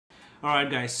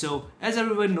Alright guys, so as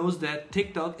everyone knows that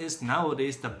TikTok is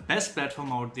nowadays the best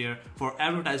platform out there for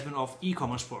advertisement of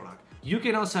e-commerce product. You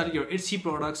can now sell your Etsy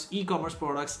products, e-commerce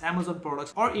products, Amazon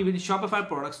products or even Shopify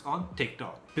products on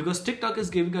TikTok. Because TikTok is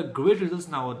giving a great results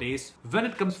nowadays when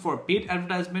it comes for paid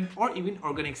advertisement or even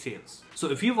organic sales.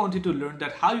 So if you wanted to learn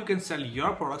that how you can sell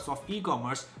your products of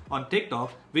e-commerce on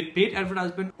TikTok with paid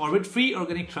advertisement or with free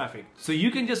organic traffic, so you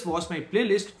can just watch my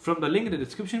playlist from the link in the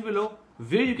description below,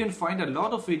 where you can find a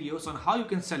lot of videos on how you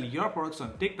can sell your products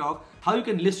on TikTok, how you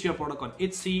can list your product on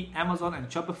Etsy, Amazon and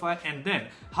Shopify, and then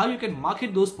how you can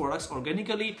market those products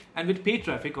organically and with paid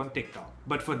traffic on TikTok.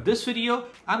 But for this video,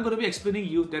 I'm going to be explaining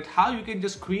you that how you can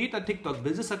just create a TikTok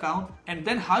business account and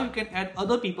then how you can add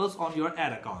other people's on your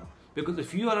ad account. Because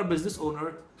if you are a business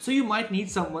owner, so you might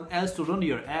need someone else to run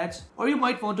your ads, or you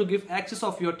might want to give access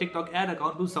of your TikTok ad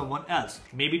account to someone else,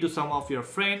 maybe to some of your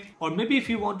friend, or maybe if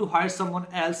you want to hire someone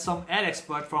else, some ad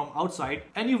expert from outside,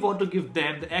 and you want to give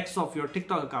them the access of your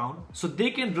TikTok account so they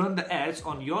can run the ads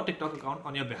on your TikTok account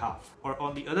on your behalf. Or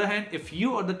on the other hand, if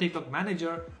you are the TikTok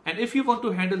manager and if you want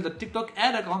to handle the TikTok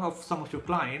ad account of some of your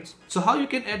clients, so how you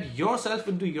can add yourself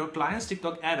into your client's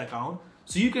TikTok ad account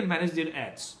so you can manage their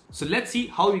ads. So let's see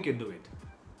how you can do it.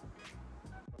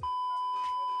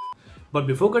 But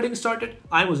before getting started,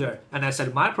 I'm Uzair and I sell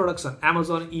my products on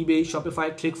Amazon, eBay, Shopify,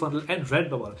 ClickFunnels and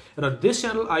Redbubble. And on this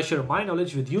channel, I share my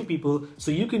knowledge with you people so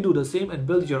you can do the same and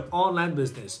build your online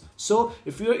business. So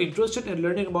if you're interested in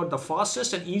learning about the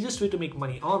fastest and easiest way to make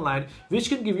money online, which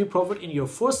can give you profit in your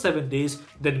first 7 days,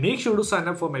 then make sure to sign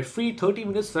up for my free 30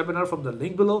 minutes webinar from the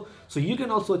link below so you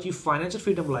can also achieve financial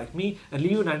freedom like me and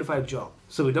leave your 9-to-5 job.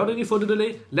 So without any further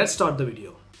delay, let's start the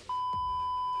video.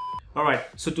 Alright,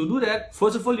 so to do that,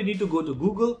 first of all you need to go to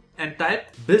Google and type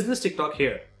business TikTok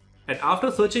here. And after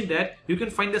searching that, you can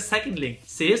find the second link,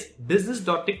 says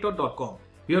business.tiktok.com.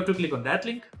 You have to click on that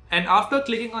link. And after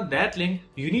clicking on that link,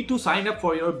 you need to sign up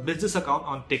for your business account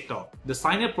on TikTok. The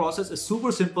sign up process is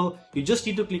super simple. You just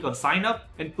need to click on sign up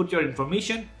and put your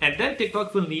information, and then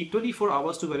TikTok will need 24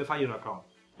 hours to verify your account.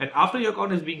 And after your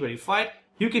account is being verified,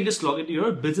 you can just log into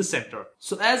your business center.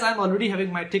 So as I'm already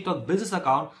having my TikTok business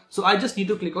account, so I just need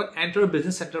to click on enter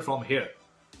business center from here.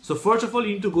 So first of all,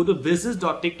 you need to go to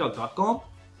business.tiktok.com,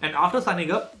 and after signing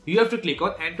up, you have to click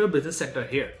on enter business center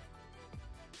here.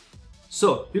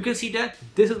 So you can see that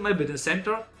this is my business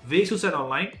center, ways to sell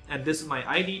online, and this is my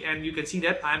ID, and you can see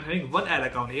that I'm having one ad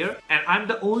account here and I'm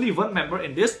the only one member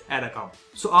in this ad account.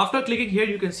 So after clicking here,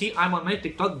 you can see I'm on my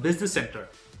TikTok business center.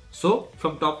 So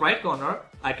from top right corner,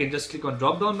 I can just click on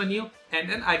drop down menu and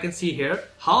then I can see here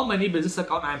how many business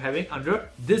account I am having under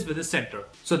this business center.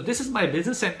 So this is my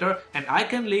business center and I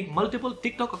can link multiple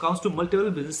TikTok accounts to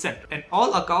multiple business center, and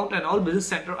all account and all business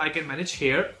center I can manage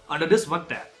here under this one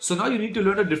tab. So now you need to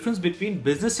learn the difference between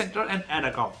business center and ad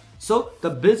account. So the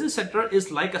business center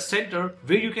is like a center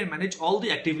where you can manage all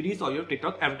the activities of your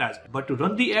TikTok advertisement. But to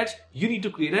run the ads, you need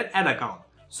to create an ad account.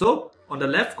 So on the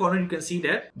left corner, you can see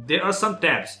that there are some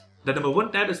tabs. The number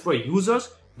one tab is for users,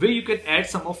 where you can add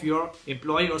some of your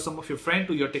employee or some of your friend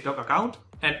to your TikTok account.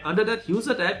 And under that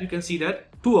user tab, you can see that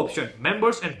two options,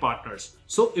 members and partners.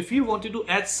 So if you wanted to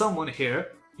add someone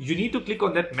here, you need to click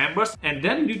on that members and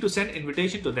then you need to send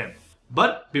invitation to them.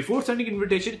 But before sending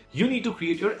invitation, you need to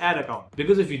create your ad account,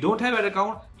 because if you don't have ad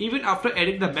account, even after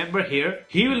adding the member here,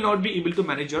 he will not be able to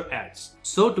manage your ads.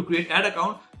 So to create ad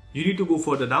account, you need to go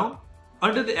further down.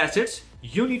 Under the assets,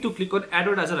 you need to click on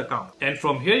advertiser account, and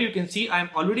from here you can see I'm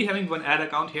already having one ad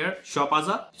account here,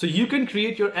 Shopaza. So you can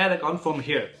create your ad account from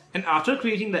here, and after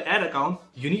creating the ad account,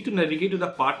 you need to navigate to the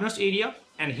partners area,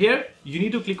 and here you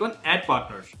need to click on add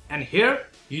partners, and here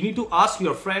you need to ask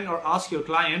your friend or ask your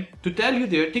client to tell you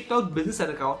their TikTok business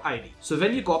ad account ID. So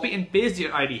when you copy and paste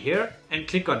their ID here and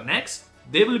click on next,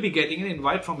 they will be getting an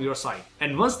invite from your site,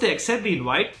 and once they accept the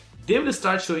invite, they will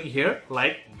start showing here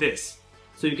like this.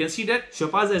 So you can see that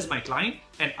Shopaza is my client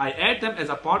and I add them as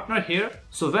a partner here.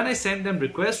 So when I send them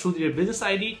requests through their business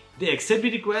ID, they accept the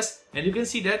request, and you can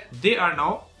see that they are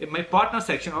now in my partner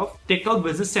section of TikTok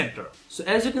Business Center. So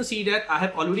as you can see that I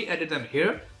have already added them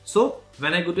here. So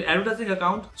when I go to advertising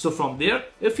account, so from there,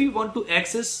 if you want to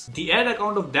access the ad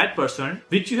account of that person,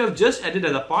 which you have just added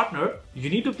as a partner,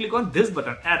 you need to click on this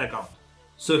button, add account.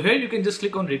 So here you can just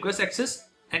click on request access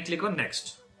and click on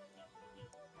next.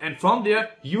 And from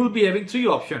there, you will be having three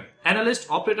options, analyst,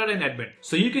 operator and admin.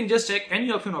 So you can just check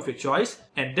any option of your choice,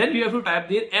 and then you have to type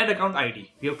their ad account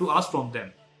ID. You have to ask from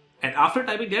them. And after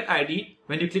typing that ID,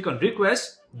 when you click on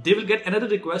request, they will get another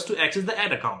request to access the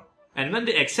ad account. And when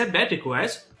they accept that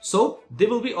request, so they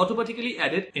will be automatically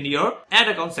added in your ad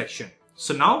account section.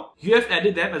 So now you have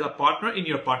added them as a partner in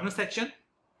your partner section,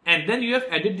 and then you have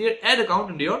added their ad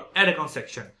account in your ad account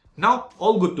section. Now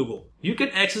all good to go. You can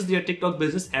access their TikTok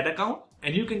business ad account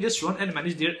and you can just run and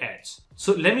manage their ads.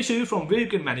 So let me show you from where you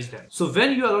can manage them. So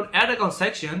when you are on ad account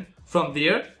section, from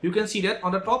there you can see that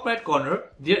on the top right corner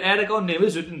their ad account name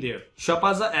is written there,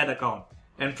 Shopazza ad account.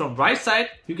 And from right side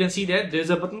you can see that there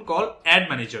is a button called Ad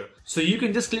Manager. So you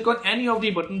can just click on any of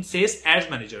the buttons says Ads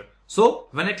Manager. So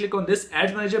when I click on this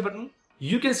Ads Manager button,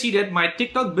 you can see that my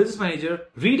TikTok business manager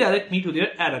redirect me to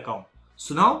their ad account.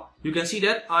 So now you can see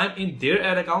that I'm in their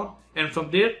ad account, and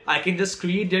from there I can just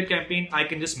create their campaign, I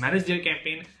can just manage their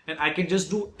campaign, and I can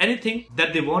just do anything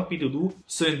that they want me to do.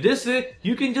 So in this way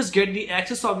you can just get the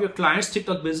access of your client's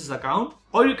TikTok business account,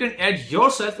 or you can add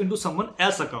yourself into someone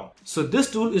else's account. So this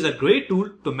tool is a great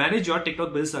tool to manage your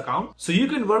TikTok business account, so you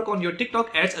can work on your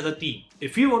TikTok ads as a team.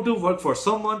 If you want to work for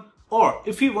someone, or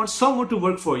if you want someone to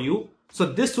work for you, so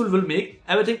this tool will make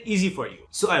everything easy for you.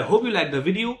 So I hope you liked the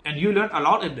video and you learned a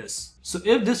lot in this. So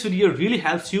if this video really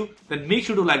helps you, then make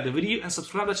sure to like the video and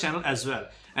subscribe to the channel as well.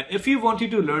 And if you want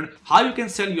to learn how you can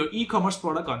sell your e-commerce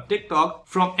product on TikTok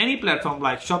from any platform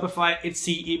like Shopify,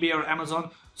 Etsy, eBay or Amazon,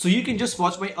 so you can just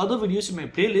watch my other videos in my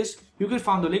playlist. You can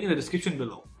find the link in the description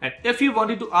below. And if you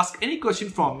wanted to ask any question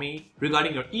from me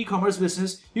regarding your e-commerce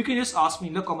business, you can just ask me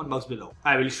in the comment box below.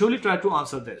 I will surely try to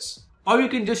answer this. Or you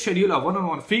can just schedule a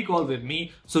one-on-one free call with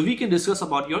me so we can discuss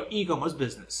about your e-commerce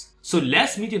business. So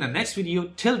let's meet in the next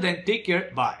video. Till then, take care.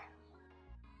 Bye.